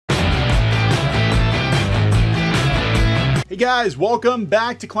guys, welcome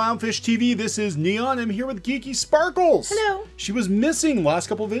back to Clownfish TV. This is Kneon. I'm here with Geeky Sparkles. Hello. She was missing last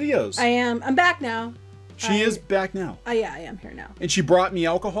couple of videos. I am. I'm back now. She is back now. Oh yeah, I am here now. And she brought me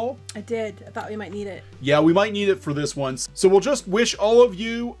alcohol. I did. I thought we might need it. Yeah, we might need it for this one. So we'll just wish all of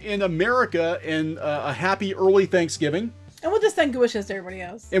you in America a happy early Thanksgiving. And we'll just send good wishes to everybody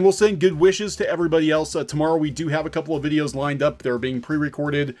else. And we'll send good wishes to everybody else. Tomorrow we do have a couple of videos lined up. They're being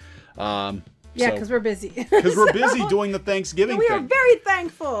pre-recorded. Yeah, because we're busy. Because we're busy doing the Thanksgiving thing. We are very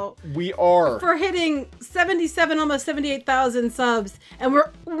thankful. We are. For hitting 77, almost 78,000 subs. And we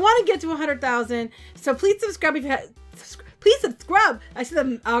want to get to 100,000. So please subscribe if you have... Please subscribe. I see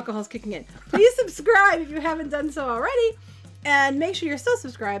the alcohol's kicking in. Please subscribe if you haven't done so already. And make sure you're still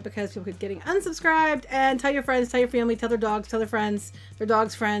subscribed because people keep getting unsubscribed. And tell your friends, tell your family, tell their dogs, tell their friends, their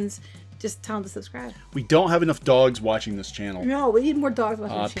dogs' friends. Just tell them to subscribe. We don't have enough dogs watching this channel. No, we need more dogs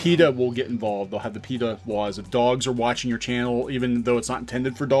watching this channel. PETA will get involved. They'll have the PETA laws. If dogs are watching your channel, even though it's not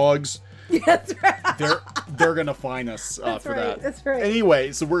intended for dogs, that's right. they're gonna fine us for that. That's right.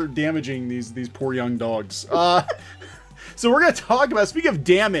 Anyway, so we're damaging these poor young dogs. So we're gonna talk about, speaking of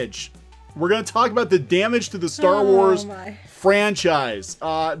damage, we're gonna talk about the damage to the Star Wars franchise.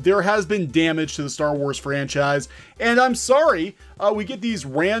 There has been damage to the Star Wars franchise, and I'm sorry, we get these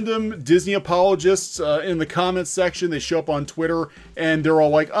random Disney apologists in the comments section. They show up on Twitter, and they're all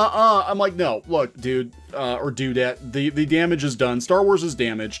like, I'm like, no, look, dude, or dudette, the damage is done. Star Wars is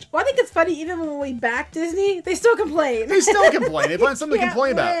damaged. Well, I think it's funny, even when we back Disney, they still complain. They still complain. They find something to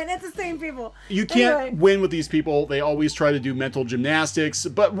complain about. It's the same people. You can't win with these people. They always try to do mental gymnastics,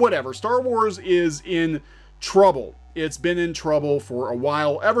 but whatever. Star Wars is in trouble. It's been in trouble for a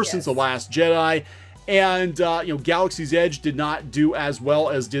while, ever since The Last Jedi. And, you know, Galaxy's Edge did not do as well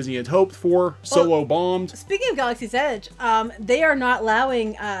as Disney had hoped for. Solo bombed. Speaking of Galaxy's Edge, they are not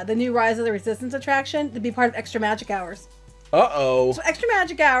allowing the new Rise of the Resistance attraction to be part of Extra Magic Hours. Uh-oh. So Extra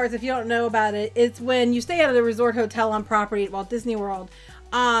Magic Hours, if you don't know about it, it's when you stay at a resort hotel on property at Walt Disney World.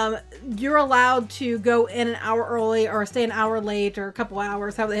 You're allowed to go in an hour early or stay an hour late or a couple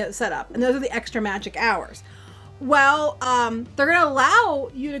hours, how they have it set up. And those are the Extra Magic Hours. Well, they're going to allow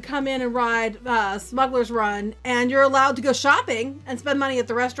you to come in and ride Smuggler's Run, and you're allowed to go shopping and spend money at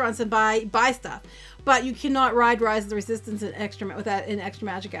the restaurants and buy stuff. But you cannot ride Rise of the Resistance in Extra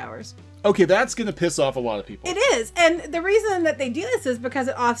Magic Hours. Okay, that's going to piss off a lot of people. It is. And the reason that they do this is because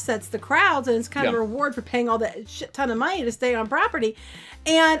it offsets the crowds, and it's kind of a reward for paying all that shit ton of money to stay on property.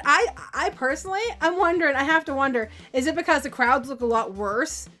 And I personally, I'm wondering, I have to wonder, is it because the crowds look a lot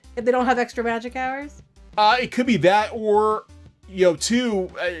worse if they don't have Extra Magic Hours? It could be that, or, you know,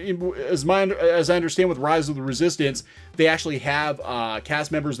 too, as I understand with Rise of the Resistance, they actually have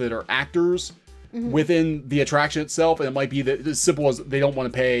cast members that are actors within the attraction itself, and it might be that as simple as they don't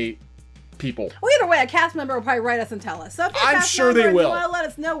want to pay people. Well, either way, a cast member will probably write us and tell us. So if I'm sure they will. If you want to let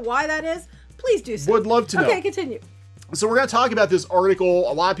us know why that is, please do so. Would love to know. Okay, continue. So we're going to talk about this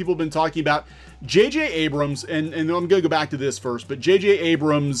article. A lot of people have been talking about J.J. Abrams, and I'm going to go back to this first, but J.J.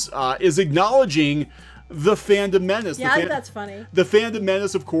 Abrams is acknowledging the Fandom Menace. Yeah, I think that's funny. The Fandom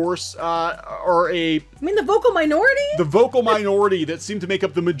Menace, of course, are I mean, the vocal minority? The vocal minority that seem to make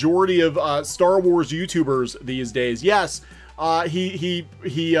up the majority of Star Wars YouTubers these days. Yes, he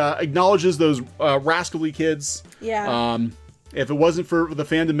acknowledges those rascally kids. Yeah. If it wasn't for the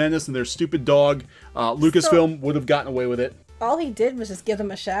Fandom Menace and their stupid dog, Lucasfilm would have gotten away with it. All he did was just give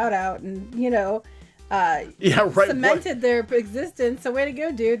them a shout out and, you know, cemented their existence. So way to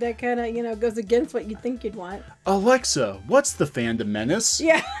go, dude. That kind of, you know, goes against what you think you'd want. Alexa, what's the Fandom Menace?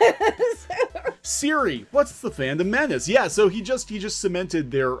 Yeah. Siri, what's the Fandom Menace? Yeah, so he just cemented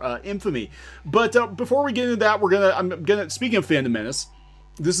their infamy. But before we get into that, speaking of Fandom Menace,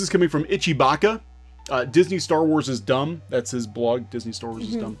 this is coming from Ichibaka. Disney Star Wars is dumb. That's his blog, Disney Star Wars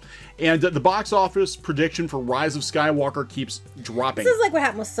is dumb. And the box office prediction for Rise of Skywalker keeps dropping. This is like what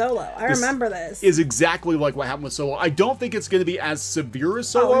happened with Solo. I remember this. Is exactly like what happened with Solo. I don't think it's going to be as severe as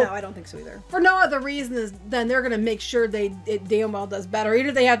Solo. Oh, no, I don't think so either. For no other reason than they're going to make sure it damn well does better.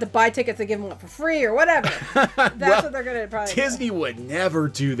 Either they have to buy tickets and give them up for free or whatever. That's what they're going to probably do. Disney would never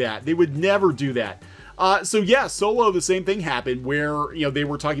do that. They would never do that. So yeah, Solo, the same thing happened where, you know, they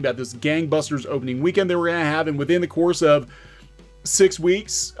were talking about this gangbusters opening weekend they were going to have, and within the course of 6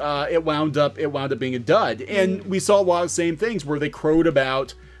 weeks, it wound up being a dud. And we saw a lot of the same things where they crowed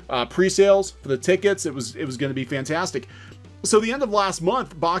about pre-sales for the tickets. It was going to be fantastic. So the end of last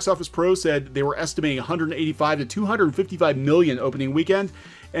month, Box Office Pro said they were estimating 185 to 255 million opening weekend,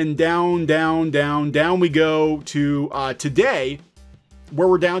 and down we go to today, where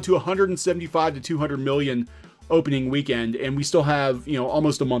we're down to 175 to 200 million opening weekend, and we still have, you know,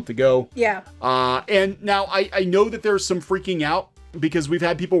 almost a month to go. Yeah. And now I know that there's some freaking out because we've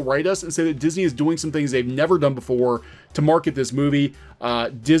had people write us and say that Disney is doing some things they've never done before to market this movie.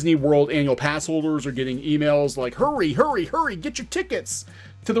 Disney World annual pass holders are getting emails like, hurry, hurry, hurry, get your tickets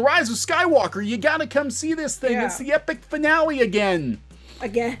to the Rise of Skywalker. You gotta come see this thing. Yeah. It's the epic finale again.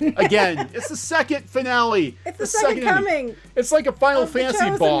 Again. It's the second finale. It's the second coming. It's like a Final of the Fantasy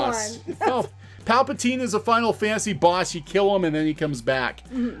chosen boss. one. Oh, Palpatine is a Final Fantasy boss. You kill him and then he comes back.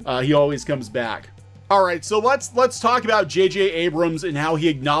 He always comes back. All right, so let's talk about J.J. Abrams and how he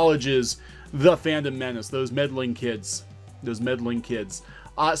acknowledges the Fandom Menace. Those meddling kids.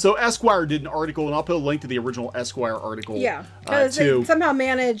 So Esquire did an article, and I'll put a link to the original Esquire article. Yeah, because they somehow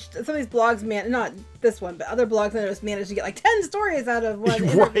managed, some of these blogs, not this one, but other blogs I noticed managed to get like 10 stories out of one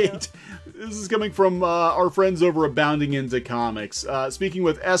interview. Right. This is coming from our friends over at Bounding Into Comics. Speaking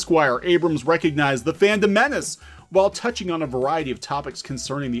with Esquire, Abrams recognized the Fandom Menace while touching on a variety of topics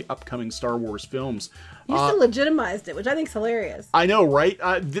concerning the upcoming Star Wars films. You still legitimized it, which I think is hilarious. I know, right?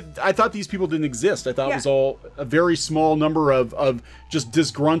 I thought these people didn't exist. I thought it was all a very small number of just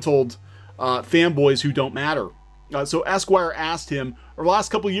disgruntled fanboys who don't matter. So Esquire asked him, over the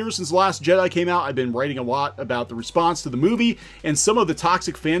last couple of years since The Last Jedi came out, I've been writing a lot about the response to the movie and some of the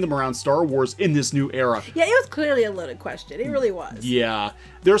toxic fandom around Star Wars in this new era. Yeah, it was clearly a loaded question. It really was. Yeah.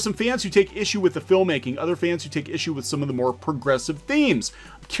 There are some fans who take issue with the filmmaking, other fans who take issue with some of the more progressive themes.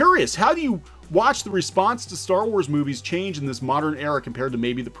 I'm curious, how do you watch the response to Star Wars movies change in this modern era compared to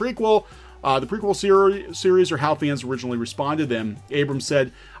maybe the prequel series, or how fans originally responded to them? Abrams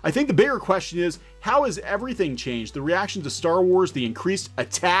said, I think the bigger question is, how has everything changed? The reaction to Star Wars, the increased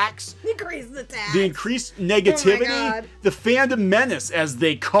attacks, the increased negativity, the Fandom Menace, as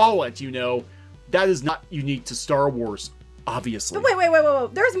they call it, you know, that is not unique to Star Wars, obviously. But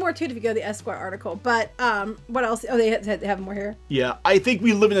wait. There's more to it if you go to the Esquire article. But what else? Oh, they have more here? Yeah, I think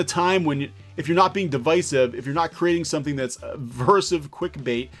we live in a time when if you're not being divisive, if you're not creating something that's aversive, quick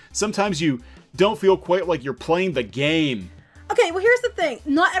bait, sometimes you don't feel quite like you're playing the game. Okay, well, here's the thing.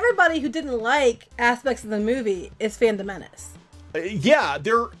 Not everybody who didn't like aspects of the movie is Fandom Menace. Yeah,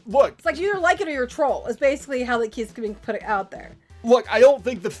 look. It's like you either like it or you're a troll. It's basically how it keeps being put out there. Look, I don't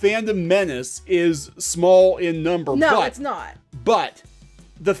think the Fandom Menace is small in number. No, it's not. But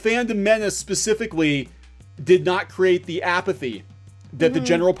the Fandom Menace specifically did not create the apathy that the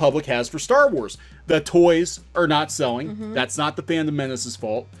general public has for Star Wars. The toys are not selling. That's not the Fandom Menace's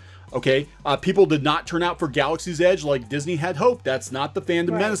fault. Okay, people did not turn out for Galaxy's Edge like Disney had hoped. That's not the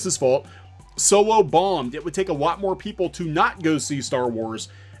Fandom Menace's fault. Solo bombed. It would take a lot more people to not go see Star Wars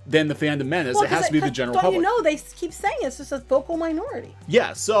than the Fandom Menace. Well, it has to be the general public. You know, they keep saying it's just a vocal minority.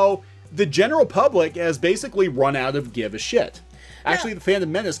 Yeah, so the general public has basically run out of give a shit. Actually, the Fandom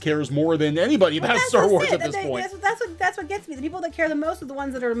Menace cares more than anybody about Star Wars at this point. That's what gets me. The people that care the most are the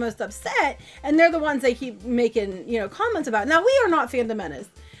ones that are most upset, and they're the ones they keep making, you know, comments about. Now, we are not Fandom Menace.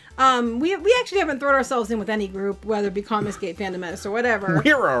 We actually haven't thrown ourselves in with any group, whether it be Comicsgate, Fandom Menace, or whatever.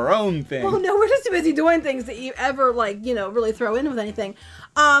 We're our own thing. Well, no, we're just too busy doing things that you ever, like, you know, really throw in with anything.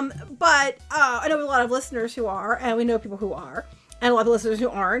 But I know a lot of listeners who are, and we know people who are, and a lot of listeners who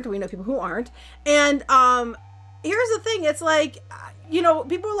aren't, we know people who aren't. And here's the thing, it's like, you know,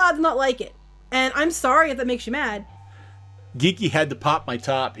 people are allowed to not like it. And I'm sorry if that makes you mad. Geeky had to pop my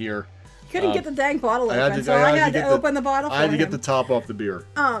top here. Couldn't get the dang bottle open, so I had to open the bottle for him. I had to get the top off the beer,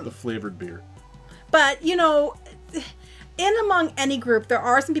 the flavored beer. But, you know, in among any group, there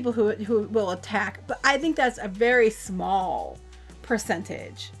are some people who will attack, but I think that's a very small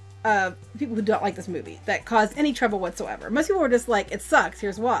percentage of people who don't like this movie that cause any trouble whatsoever. Most people are just like, it sucks,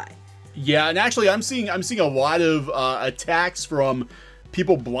 here's why. Yeah, and actually I'm seeing a lot of attacks from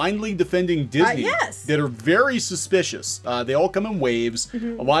people blindly defending Disney that are very suspicious. They all come in waves.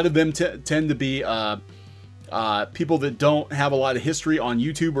 A lot of them tend to be people that don't have a lot of history on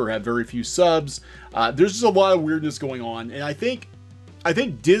YouTube or have very few subs. There's just a lot of weirdness going on, and I think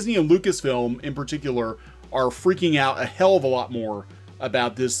Disney and Lucasfilm in particular are freaking out a hell of a lot more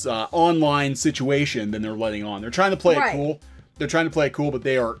about this online situation than they're letting on. They're trying to play it cool. They're trying to play it cool, but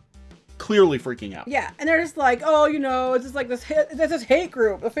they are clearly freaking out. Yeah, and they're just like, oh, you know, it's just like this hate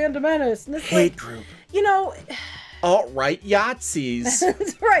group, the Fandom Menace. And this hate group. You know. Alt-right Yahtzees.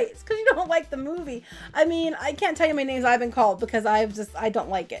 That's right. It's because you don't like the movie. I mean, I can't tell you how many names I've been called because I don't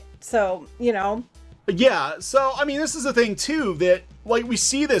like it. So, you know. Yeah, so, I mean, this is the thing, too, that, like, we're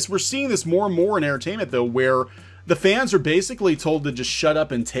seeing this more and more in entertainment, though, where the fans are basically told to just shut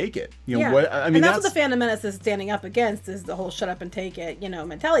up and take it. You know, what I mean, and that's what the Fandom Menace is standing up against, is the whole shut up and take it, you know,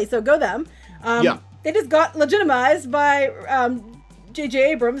 mentality. So go them. They just got legitimized by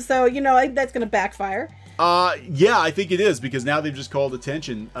J.J. Abrams, so, you know, that's going to backfire. Yeah, I think it is, because now they've just called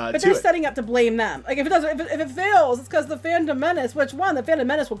attention to it. But they're setting up to blame them. Like, if it fails, it's because the Fandom Menace, which, one, the Fandom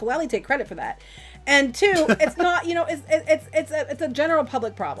Menace will gladly take credit for that. And two, it's not, you know, it's a general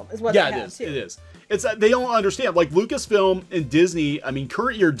public problem, is what they have, too. It is. It's they don't understand. Like, Lucasfilm and Disney, I mean,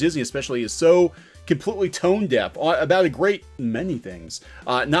 current year Disney especially, is so completely tone deaf about a great many things.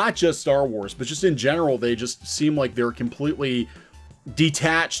 Not just Star Wars, but just in general, they just seem like they're completely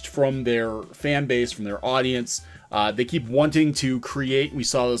detached from their fan base, from their audience. They keep wanting to create, we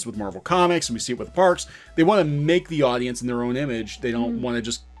saw this with Marvel Comics, and we see it with the parks, they want to make the audience in their own image. They don't want to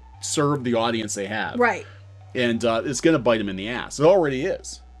just serve the audience they have. Right. And it's going to bite them in the ass. It already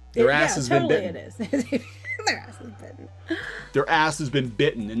is. Their ass has been bitten. It is. Their ass is bitten. Their ass has been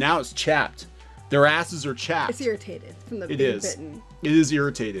bitten, and now it's chapped. Their asses are chapped. It's irritated from the being bitten. It is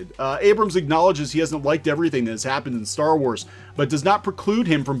irritated. Abrams acknowledges he hasn't liked everything that has happened in Star Wars, but does not preclude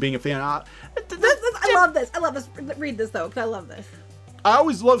him from being a fan. I love this. I love this. Read this, though, because I love this. I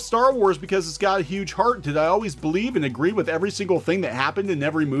always love Star Wars because it's got a huge heart. Did I always believe and agree with every single thing that happened in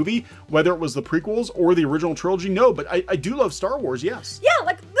every movie, whether it was the prequels or the original trilogy? No, but I do love Star Wars, yes. Yeah,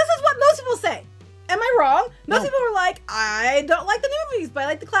 like, this is what most people say. Am I wrong? Most people were like, I don't like the new movies, but I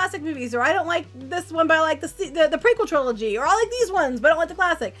like the classic movies, or I don't like this one, but I like the prequel trilogy, or I like these ones, but I don't like the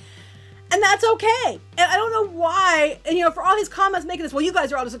classic. And that's okay. And I don't know why, and you know, for all his comments making this, well, you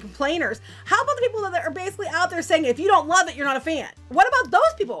guys are all just complainers. How about the people that are basically out there saying, if you don't love it, you're not a fan? What about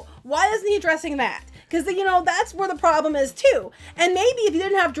those people? Why isn't he addressing that? Because, you know, that's where the problem is, too. And maybe if you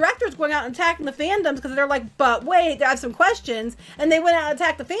didn't have directors going out and attacking the fandoms because they're like, but wait, they have some questions, and they went out and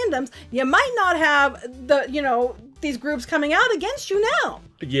attacked the fandoms, you might not have the, you know, these groups coming out against you now.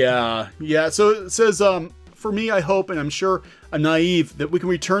 Yeah. So it says, for me, I hope, and I'm sure I'm naive, that we can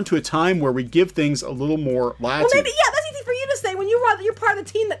return to a time where we give things a little more latitude. Well, maybe, yeah, that's easy for you to say when you're part of the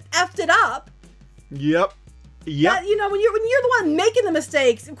team that effed it up. Yep. That, you know, when you're the one making the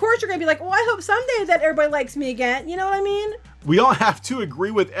mistakes, of course you're gonna be like, well, I hope someday that everybody likes me again. You know what I mean? We all have to agree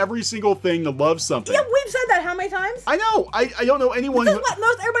with every single thing to love something. Yeah, we've said that how many times? I know. I don't know anyone. This is what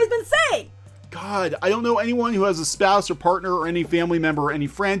most everybody's been saying. God, I don't know anyone who has a spouse or partner or any family member or any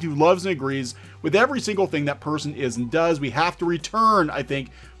friend who loves and agrees with every single thing that person is and does. We have to return, I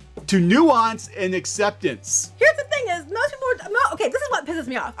think, to nuance and acceptance. Here's the thing is, most people are, okay, this is what pisses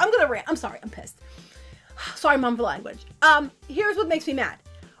me off. I'm gonna rant. I'm sorry, I'm pissed. Sorry, mom, for language. Here's what makes me mad.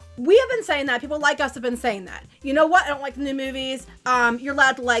 We have been saying that. People like us have been saying that. You know what? I don't like the new movies. You're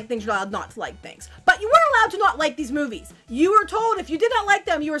allowed to like things. You're allowed not to like things. But you weren't allowed to not like these movies. You were told if you did not like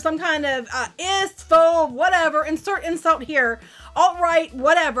them, you were some kind of ist, phobe, whatever. Insert insult here. Alt-right,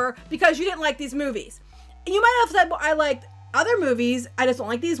 whatever. Because you didn't like these movies. And you might have said, well, I liked other movies, I just don't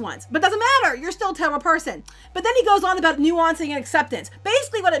like these ones. But it doesn't matter, you're still a terrible person. But then he goes on about nuancing and acceptance.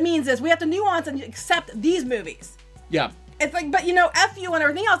 Basically what it means is we have to nuance and accept these movies. Yeah. It's like, but you know, F you and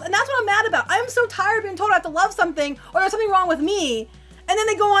everything else. And that's what I'm mad about. I'm so tired of being told I have to love something or there's something wrong with me. And then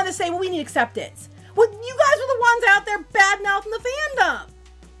they go on to say, well, we need acceptance. Well, you guys are the ones out there bad-mouthing the fandom.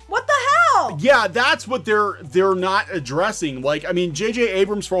 What the hell? Yeah, that's what they're not addressing. Like, I mean, J.J.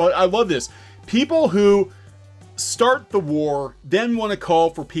 Abrams, for all, I love this. People who start the war, then want to call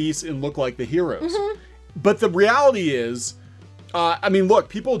for peace and look like the heroes. But the reality is, I mean, look,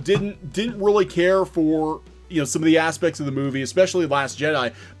 people didn't really care for, you know, some of the aspects of the movie, especially Last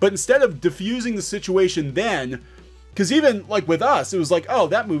Jedi. But instead of diffusing the situation then, because even like with us, it was like, oh,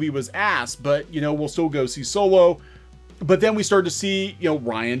 that movie was ass, but you know, we'll still go see Solo. But then we started to see, you know,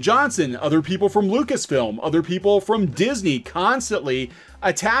 Rian Johnson, other people from Lucasfilm, other people from Disney constantly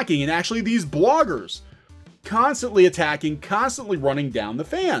attacking, and actually these bloggers constantly attacking, constantly running down the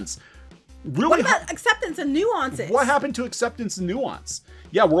fans. Really, what about acceptance and nuances? What happened to acceptance and nuance?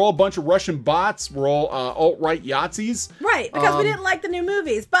 Yeah, we're all a bunch of Russian bots. We're all alt-right Yahtzees. Right, because we didn't like the new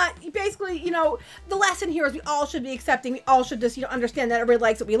movies. But basically, you know, the lesson here is we all should be accepting. We all should just, you know, understand that everybody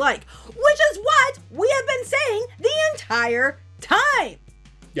likes what we like. Which is what we have been saying the entire time.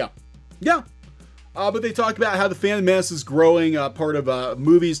 Yeah. Yeah. But they talk about how the Fandom Menace is growing, part of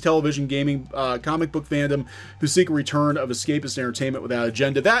movies, television, gaming, comic book fandom, who seek a return of escapist entertainment without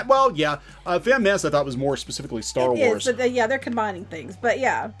agenda. That, well, yeah, Fandom Menace I thought was more specifically Star Wars. Is, but yeah, they're combining things, but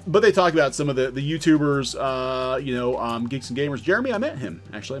yeah. But they talk about some of the YouTubers, you know, Geeks and Gamers. Jeremy, I met him.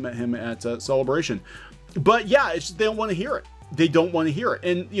 Actually, I met him at Celebration. But yeah, it's just, they don't want to hear it. They don't want to hear it.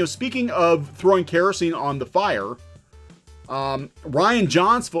 And, you know, speaking of throwing kerosene on the fire, Rian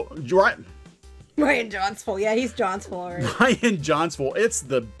Johnson... Rian Johnson, yeah, he's Johnson already. Rian Johnson, it's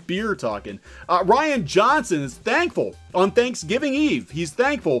the beer talking. Rian Johnson is thankful on Thanksgiving Eve. He's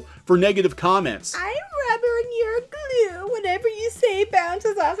thankful for negative comments. I'm rubber and you're glue. Whatever you say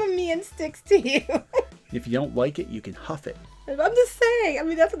bounces off of me and sticks to you. If you don't like it, you can huff it. I'm just saying. I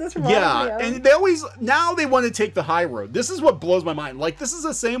mean, that's what this reminds me of. And they always, now they want to take the high road. This is what blows my mind. Like, this is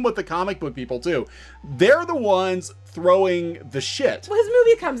the same with the comic book people, too. They're the ones throwing the shit. Well, his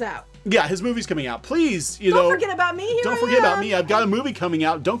movie comes out. Yeah, his movie's coming out. Please, don't forget about me. Don't forget about me. I've got a movie coming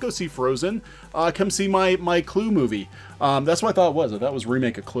out. Don't go see Frozen. Come see my Clue movie. That's what I thought it was. I thought it was a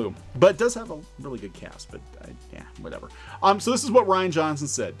remake of Clue. But it does have a really good cast. But yeah, whatever. So this is what Rian Johnson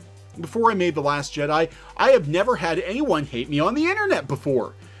said. Before I made The Last Jedi, I have never had anyone hate me on the internet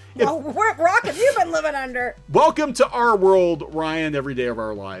before. Well, what rock have you been living under? Welcome to our world, Ryan, every day of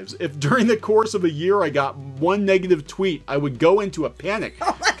our lives. If during the course of a year I got one negative tweet, I would go into a panic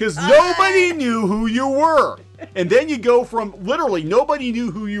because nobody knew who you were. And then you go from literally nobody knew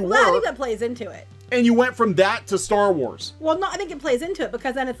who you were. I think that plays into it. And you went from that to Star Wars. Well, no, I think it plays into it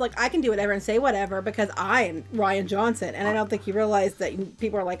because then it's like I can do whatever and say whatever because I am Rian Johnson. And I don't think you realize that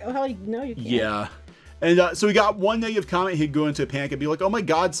people are like, oh, hell, no, you can't. Yeah. And so he got one negative comment. He'd go into a panic and be like, oh my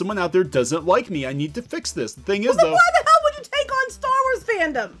God, someone out there doesn't like me. I need to fix this. The thing is, though. Why the hell would you take on Star Wars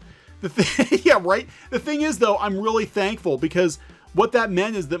fandom? Yeah, right. The thing is, though, I'm really thankful because what that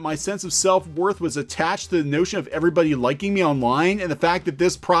meant is that my sense of self-worth was attached to the notion of everybody liking me online, and the fact that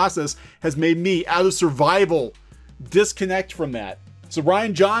this process has made me, out of survival, disconnect from that. So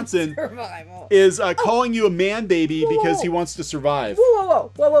Rian Johnson is calling you a man baby because he wants to survive.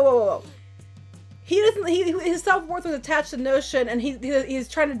 Whoa. He doesn't. His self-worth was attached to the notion, and he's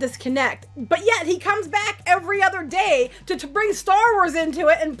trying to disconnect. But yet he comes back every other day to bring Star Wars into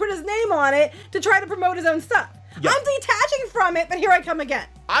it and put his name on it to try to promote his own stuff. Yeah. I'm detaching from it, but here I come again.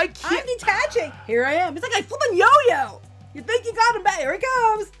 I'm detaching. Here I am. It's like I flip a yo-yo. You think you got him back? Here he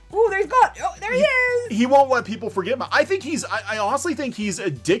comes. Ooh, there he's gone. Oh, there he is. He won't let people forget him. I honestly think he's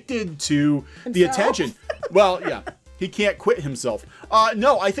addicted to the attention. Well, yeah. He can't quit himself.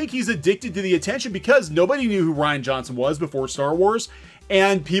 No, I think he's addicted to the attention because nobody knew who Rian Johnson was before Star Wars.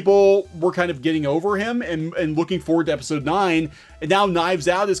 And people were kind of getting over him and looking forward to episode 9. And now Knives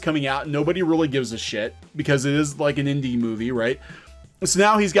Out is coming out and nobody really gives a shit because it is like an indie movie, right? So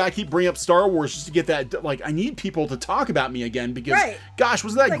now he's got to keep bringing up Star Wars just to get that, like, I need people to talk about me again because, gosh,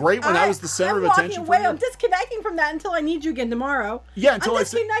 wasn't that great when I was the center of attention for you? I'm disconnecting from that until I need you again tomorrow. Yeah, until I'm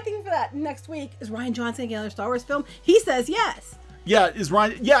disconnecting for that next week. Is Rian Johnson getting another Star Wars film? He says yes. Yeah, is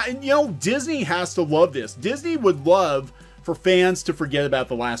Rian? Yeah, and you know, Disney has to love this. Disney would love for fans to forget about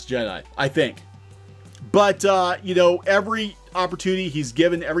The Last Jedi, I think. But, you know, every opportunity he's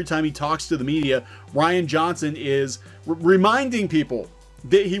given, every time he talks to the media, Rian Johnson is reminding people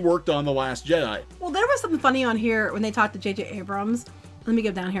that he worked on The Last Jedi. Well, there was something funny on here when they talked to J.J. Abrams. Let me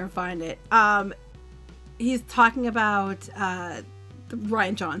go down here and find it. He's talking about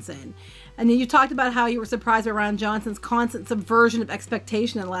Rian Johnson. And then you talked about how you were surprised by Rian Johnson's constant subversion of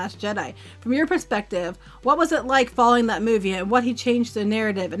expectation in The Last Jedi. From your perspective, what was it like following that movie and what he changed the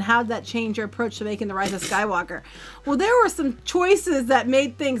narrative and how did that change your approach to making The Rise of Skywalker? Well, there were some choices that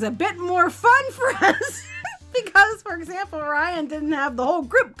made things a bit more fun for us. Because, for example, Rian didn't have the whole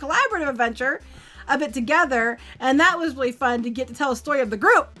group collaborative adventure of it together. And that was really fun to get to tell a story of the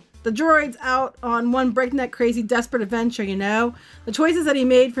group. The droids out on one breakneck, crazy, desperate adventure, you know? The choices that he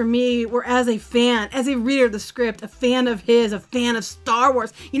made for me were as a fan, as a reader of the script, a fan of his, a fan of Star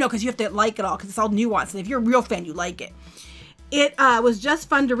Wars. You know, because you have to like it all, because it's all nuanced. And if you're a real fan, you like it. It was just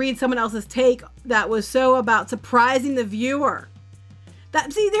fun to read someone else's take that was so about surprising the viewer.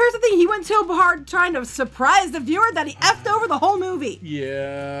 See, here's the thing. He went so hard trying to surprise the viewer that he effed over the whole movie.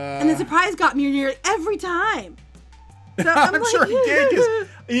 Yeah. And the surprise got me nearly every time. So I'm sure he did,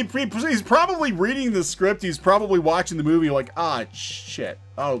 because he's probably reading the script. He's probably watching the movie like, ah, shit.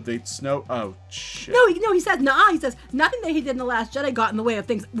 Oh, they snow. Oh, shit. No, he says, nah. He says, nothing that he did in The Last Jedi got in the way of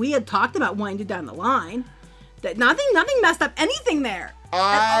things we had talked about wanting to do down the line. That nothing messed up anything there.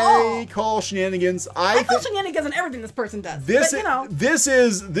 I call shenanigans. I call shenanigans on everything this person does. This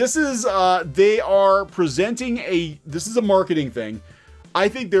is they are presenting this is a marketing thing. I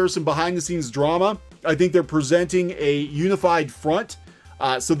think there's some behind the scenes drama. I think they're presenting a unified front.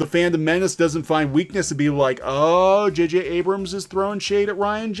 So the Fandom Menace doesn't find weakness to be like, oh, J.J. Abrams is throwing shade at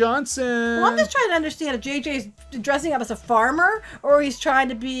Rian Johnson. Well, I'm just trying to understand if J.J.'s dressing up as a farmer or he's trying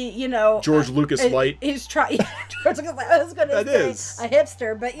to be, you know... George Lucas light. He's trying... George Lucas light. I was going to say a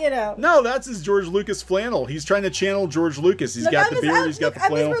hipster, but you know... No, that's his George Lucas flannel. He's trying to channel George Lucas. He's got the beard, he's got the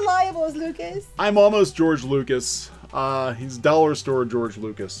flannel. I'm as reliable as Lucas. I'm almost George Lucas. He's dollar store George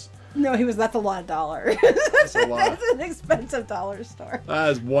Lucas. No, that's a lot of dollars. That's a lot. That's an expensive dollar store. That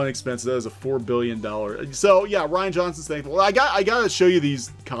is one expensive. That is a $4 billion. So yeah, Rian Johnson's thankful. I got to show you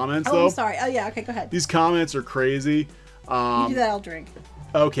these comments though. I'm sorry. Oh yeah, okay, go ahead. These comments are crazy. You do that, I'll drink.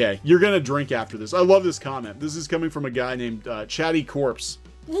 Okay, you're gonna drink after this. I love this comment. This is coming from a guy named Chatty Corpse.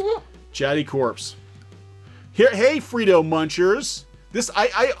 Chatty Corpse. Here, hey Frito Munchers. This I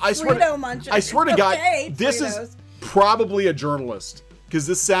swear Munchers. I swear to God, Okay, this Fritos. is probably a journalist, because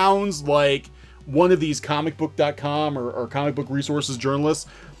this sounds like one of these comicbook.com or comic book resources journalists.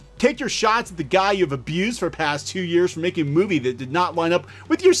 Take your shots at the guy you have abused for the past 2 years for making a movie that did not line up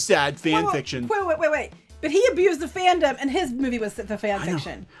with your sad fan fiction. Wait. But he abused the fandom, and his movie was the fan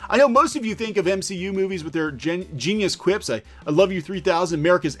fiction. I know most of you think of MCU movies with their genius quips. I love you 3000,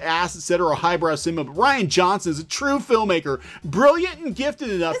 America's ass, etc., highbrow cinema. But Rian Johnson is a true filmmaker, brilliant and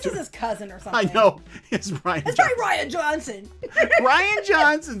gifted enough This is his cousin or I something. know. It's Rian That's Johnson. right, Rian Johnson. Rian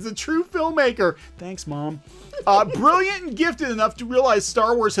Johnson's a true filmmaker. Thanks, Mom. Brilliant and gifted enough to realize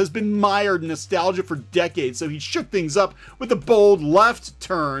Star Wars has been mired in nostalgia for decades, so he shook things up with a bold left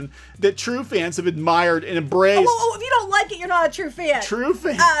turn that true fans have admired and embraced. Oh, if you don't like it, you're not a true fan. True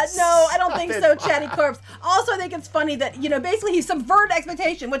fans. No, I don't think so, Chatty Corpse. Also, I think it's funny that, basically he subverted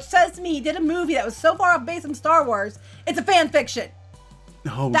expectation, which says to me he did a movie that was so far off base from Star Wars, it's a fan fiction.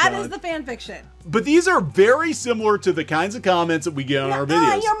 Oh, That God. is the fan fiction. But these are very similar to the kinds of comments that we get on our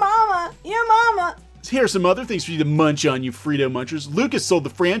videos. Your mama. Here are some other things for you to munch on, you Frito Munchers. Lucas sold the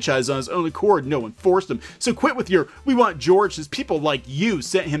franchise on his own accord. No one forced him. So quit with your, we want George, as people like you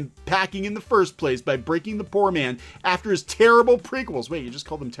sent him packing in the first place by breaking the poor man after his terrible prequels. Wait, you just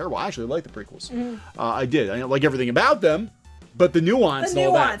called them terrible? I actually like the prequels. I did. I don't like everything about them, but the nuance and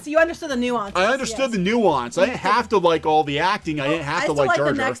all that. You understood the nuance. I understood the nuance. I didn't have to like all the acting. I didn't have to like Jar Jar. I still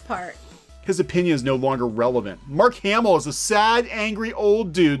like the next part. His opinion is no longer relevant. Mark Hamill is a sad, angry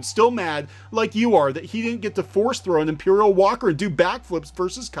old dude, still mad like you are that he didn't get to force throw an Imperial Walker and do backflips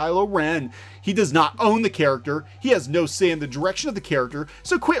versus Kylo Ren. He does not own the character. He has no say in the direction of the character.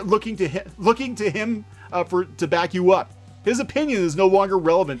 So quit looking to him to back you up. His opinion is no longer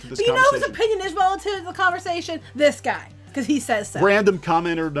relevant to this conversation. You know whose opinion is relative to the conversation? This guy. Because he says so. Random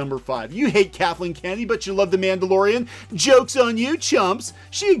commenter number 5. You hate Kathleen Kennedy, but you love The Mandalorian. Joke's on you, chumps.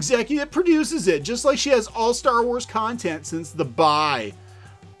 She executive produces it, just like she has all Star Wars content since the buy.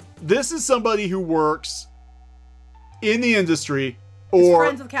 This is somebody who works in the industry He's or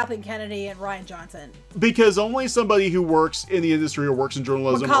friends with Kathleen Kennedy and Rian Johnson. Because only somebody who works in the industry or works in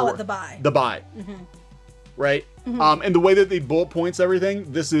journalism would call it the buy. The buy. Right? And the way that they bullet points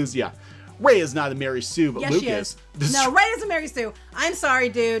everything, this is, Rey is not a Mary Sue, but Yes, Luke she is. is. No, Rey is a Mary Sue. I'm sorry,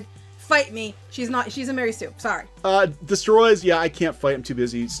 dude. Fight me. She's not. She's a Mary Sue. Sorry. Destroys. Yeah, I can't fight. I'm too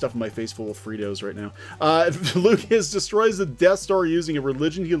busy stuffing my face full of Fritos right now. Lucas destroys the Death Star using a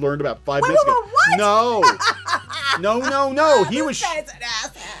religion he learned about 5 minutes ago. What? No. He was This guy's an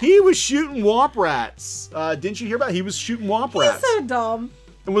asshat. he was shooting womp rats. Didn't you hear about it? He was shooting womp rats. He's so dumb.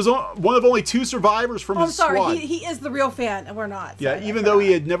 And was one of only 2 survivors from I'm his sorry. squad. He is the real fan, and we're not. Yeah, Sorry, even I though he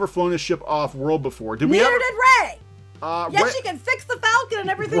forgot. had never flown a ship off world before. Did we Neither ever? did Rey. Rey, She can fix the Falcon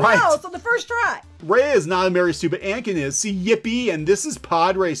and everything Right. else on the first try. Rey is not a Mary Sue, but Anakin is. See, yippee, and this is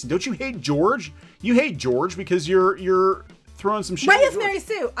pod racing. Don't you hate George? You hate George because you're throwing some shit. Rey at is George. Mary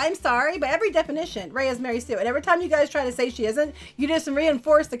Sue. I'm sorry, by every definition, Rey is Mary Sue. And every time you guys try to say she isn't, you just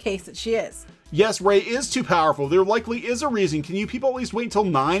reinforce the case that she is. Yes, Rey is too powerful. There likely is a reason. Can you people at least wait until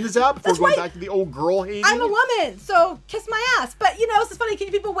 9 is out before That's going why- back to the old girl hating? I'm a woman, so kiss my ass. But this is funny. Can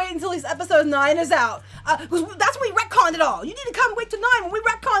you people wait until this episode 9 is out? Because that's when we retconned it all. You need to come wait till 9 when we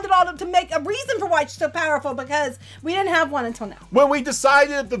retconned it all to make a reason for why she's so powerful, because we didn't have one until now. When we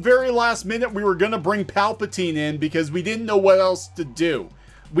decided at the very last minute we were going to bring Palpatine in because we didn't know what else to do.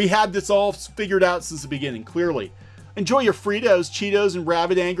 We had this all figured out since the beginning, clearly. Enjoy your Fritos, Cheetos, and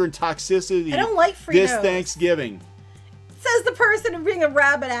rabid anger and toxicity. I don't like this Fritos. Thanksgiving. Says the person being a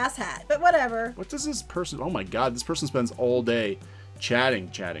rabbit asshat, but whatever. What does this person... Oh my god, this person spends all day chatting.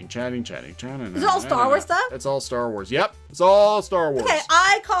 Is it all Star Wars stuff? It's all Star Wars. Yep, it's all Star Wars. Okay,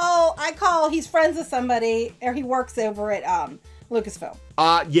 I call. He's friends with somebody, or he works over at Lucasfilm.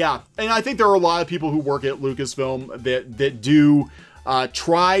 Yeah, and I think there are a lot of people who work at Lucasfilm that do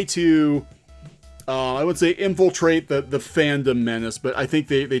try to... I would say infiltrate the fandom menace, but I think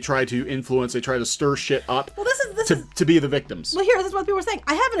they try to influence, they try to stir shit up Well, this is. to be the victims. Well, this is what people were saying.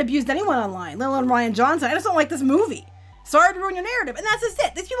 I haven't abused anyone online, let alone Rian Johnson. I just don't like this movie. Sorry to ruin your narrative. And that's just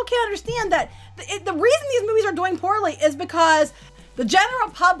it. These people can't understand that the reason these movies are doing poorly is because the general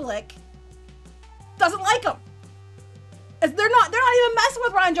public doesn't like them. They're not even messing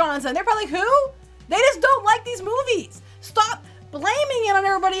with Rian Johnson. They're probably like, who? They just don't like these movies. Stop blaming it on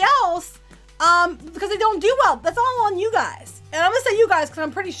everybody else. Because they don't do well. That's all on you guys. And I'm going to say you guys because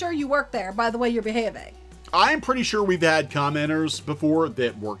I'm pretty sure you work there by the way you're behaving. I'm pretty sure we've had commenters before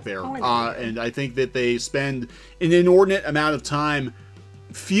that work there. Oh, I know. And I think that they spend an inordinate amount of time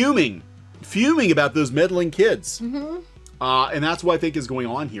fuming about those meddling kids. And that's what I think is going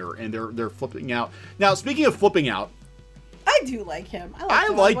on here. And they're flipping out. Now, speaking of flipping out, I do like him. I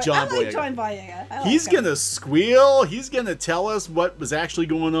like John Boyega. I like John Boyega. He's gonna squeal. He's gonna tell us what was actually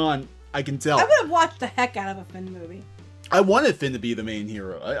going on. I can tell. I would have watched the heck out of a Finn movie. I wanted Finn to be the main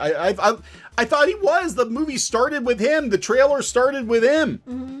hero. I thought he was. The movie started with him. The trailer started with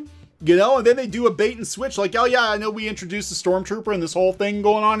him. You know, and then they do a bait and switch, like, oh yeah, I know we introduced the Stormtrooper and this whole thing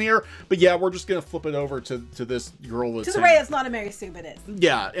going on here, but yeah, we're just gonna flip it over to this girl that's to the Ray that's not a Mary Sue, but is.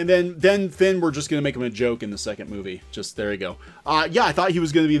 Yeah, and then Finn, we're just gonna make him a joke in the second movie. Just there you go. Yeah, I thought he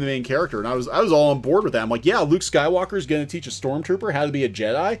was gonna be the main character, and I was all on board with that. I'm like, yeah, Luke Skywalker is gonna teach a Stormtrooper how to be a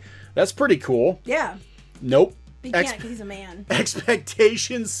Jedi. That's pretty cool. Yeah. Nope. He can't because he's a man.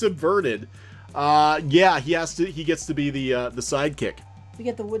 Expectations subverted. Yeah, he gets to be the sidekick. We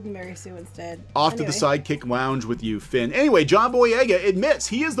get the wooden Mary Sue instead. Off to the sidekick lounge with you, Finn. Anyway, John Boyega admits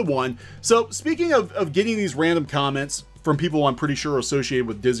he is the one. So, speaking of getting these random comments from people I'm pretty sure associated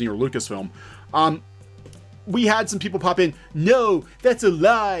with Disney or Lucasfilm, we had some people pop in, no, that's a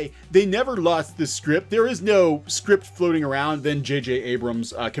lie. They never lost the script. There is no script floating around. Then J.J.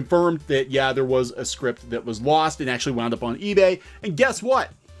 Abrams confirmed that, yeah, there was a script that was lost and actually wound up on eBay. And guess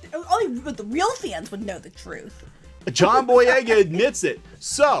what? Only the real fans would know the truth. John Boyega admits it.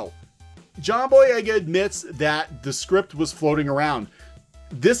 So, John Boyega admits that the script was floating around.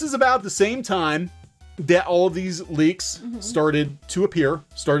 This is about the same time that all of these leaks started to appear,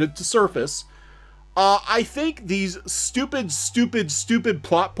 started to surface. I think these stupid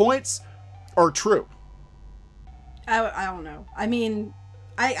plot points are true. I don't know. I mean,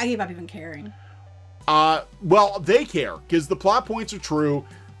 I gave up even caring. Well, they care, because the plot points are true.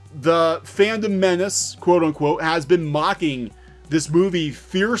 The Fandom Menace, quote unquote, has been mocking this movie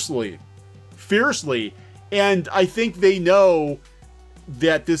fiercely. And I think they know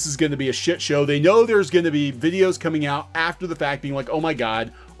that this is going to be a shit show. They know there's going to be videos coming out after the fact being like, oh my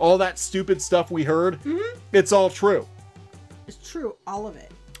God, all that stupid stuff we heard, it's all true. It's true, all of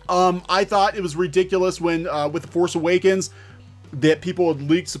it. I thought it was ridiculous when, with The Force Awakens, that people had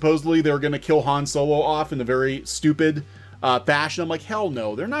leaked supposedly they were going to kill Han Solo off in a very stupid fashion. I'm like, hell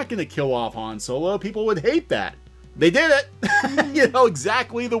no, they're not going to kill off Han Solo. People would hate that. They did it. You know,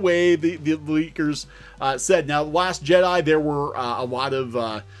 exactly the way the leakers said. Now, Last Jedi, there were a lot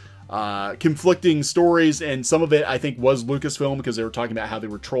of conflicting stories, and some of it, I think, was Lucasfilm, because they were talking about how they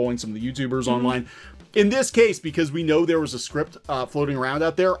were trolling some of the YouTubers online. In this case, because we know there was a script floating around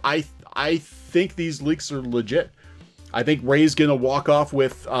out there, I think these leaks are legit. I think Rey's going to walk off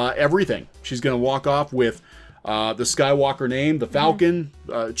with everything. She's going to walk off with the Skywalker name, the Falcon,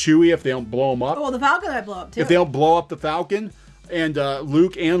 Chewie, if they don't blow him up. Oh, well, the Falcon might blow up too. If they don't blow up the Falcon, and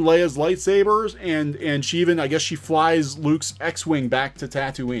Luke and Leia's lightsabers, and she even, I guess, she flies Luke's X-wing back to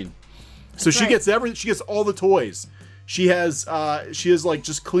Tatooine. So she gets she gets all the toys. She has like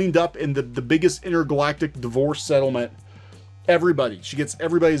just cleaned up in the biggest intergalactic divorce settlement. Everybody, she gets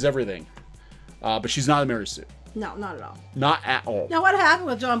everybody's everything, but she's not a Mary Sue. No, not at all. Not at all. Now, what happened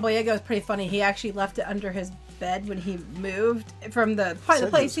with John Boyega was pretty funny. He actually left it under his bed when he moved from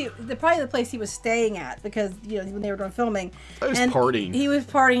probably the place he was staying at, because when they were doing filming. He was partying. He was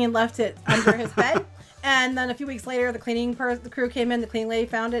partying and left it under his bed. And then a few weeks later, the crew came in. The cleaning lady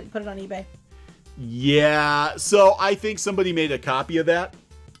found it and put it on eBay. Yeah, so I think somebody made a copy of that.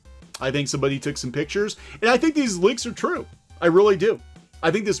 I think somebody took some pictures, and I think these leaks are true. I really do.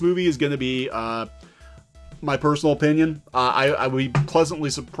 I think this movie is going to be, my personal opinion, I would be pleasantly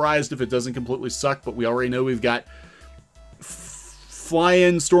surprised if it doesn't completely suck, but we already know we've got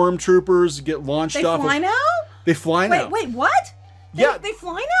flying stormtroopers get launched off. They fly now? They fly now. Wait, what? They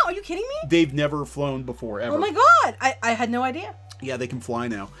fly now? Are you kidding me? They've never flown before, ever. Oh my God, I had no idea. Yeah, they can fly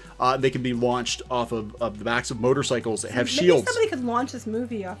now. They can be launched off of the backs of motorcycles that have shields. Maybe somebody could launch this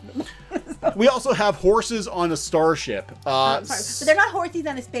movie off of them. We also have horses on a starship. Sorry, but they're not horses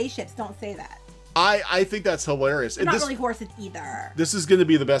on a spaceship. Don't say that. I think that's hilarious. They're not really horses either. This is going to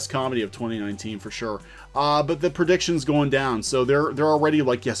be the best comedy of 2019 for sure. But the prediction's going down, so they're already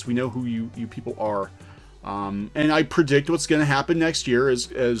like, yes, we know who you people are. And I predict what's going to happen next year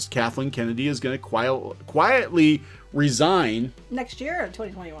as Kathleen Kennedy is going to quietly resign. Next year or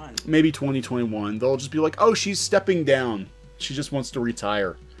 2021? Maybe 2021. They'll just be like, oh, she's stepping down. She just wants to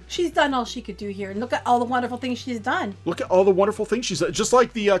retire. She's done all she could do here, and look at all the wonderful things she's done. Look at all the wonderful things she's done. Just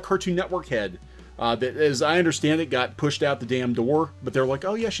like the Cartoon Network head. That, as I understand it, got pushed out the damn door. But they're like,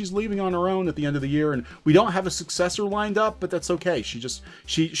 oh yeah, she's leaving on her own at the end of the year, and we don't have a successor lined up, but that's okay. She's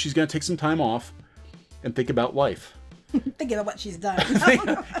going to take some time off and think about life. Thinking about what she's done.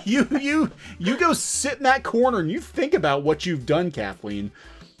 you go sit in that corner and you think about what you've done, Kathleen.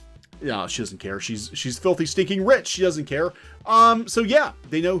 No, she doesn't care. She's filthy, stinking rich. She doesn't care. So yeah,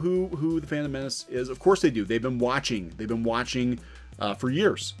 they know who the Phantom Menace is. Of course they do. They've been watching. They've been watching for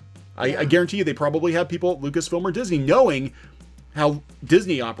years. I guarantee you, they probably have people at Lucasfilm or Disney knowing how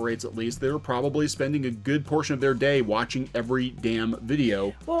Disney operates. At least they're probably spending a good portion of their day watching every damn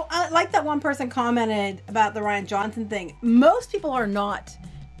video. Well, like that one person commented about the Rian Johnson thing. Most people are not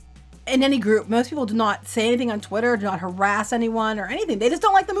in any group. Most people do not say anything on Twitter, do not harass anyone or anything. They just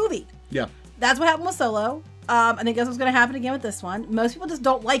don't like the movie. Yeah. That's what happened with Solo. I think that's what's going to happen again with this one. Most people just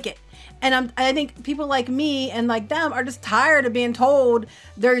don't like it. And I think people like me and like them are just tired of being told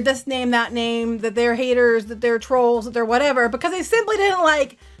they're this name, that name, that they're haters, that they're trolls, that they're whatever, because they simply didn't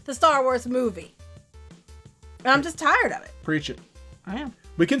like the Star Wars movie. And I'm just tired of it. Preach it. I am.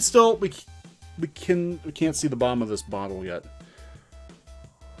 We can still, we can't see the bottom of this bottle yet.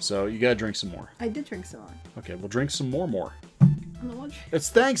 So you gotta drink some more. I did drink some more. Okay, we'll drink some more. I'm It's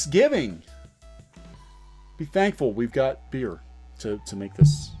Thanksgiving. Be thankful we've got beer to make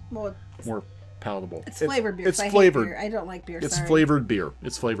this more palatable. It's flavored beer. It's flavored. Beer. I don't like beer. It's sorry. flavored beer.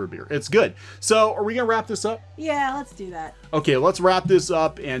 It's flavored beer. It's good. So are we gonna wrap this up? Yeah, let's do that. Okay, let's wrap this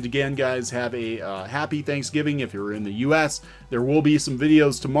up. And again, guys, have a happy Thanksgiving. If you're in the U.S., there will be some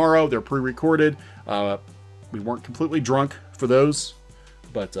videos tomorrow. They're pre-recorded. We weren't completely drunk for those,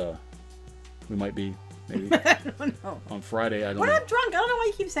 but we might be maybe I don't know. on Friday. I don't know. We're not drunk. I don't know why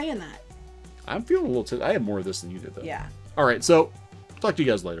you keep saying that. I'm feeling a little I had more of this than you did, though. Yeah. All right, so talk to you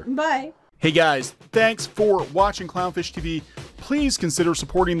guys later. Bye. Hey guys, thanks for watching Clownfish TV. Please consider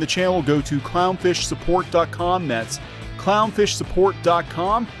supporting the channel. Go to clownfishsupport.com. That's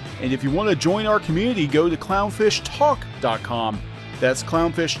clownfishsupport.com. And if you want to join our community, go to clownfishtalk.com. That's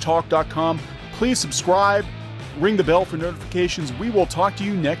clownfishtalk.com. Please subscribe, ring the bell for notifications. We will talk to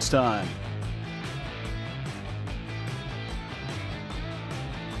you next time.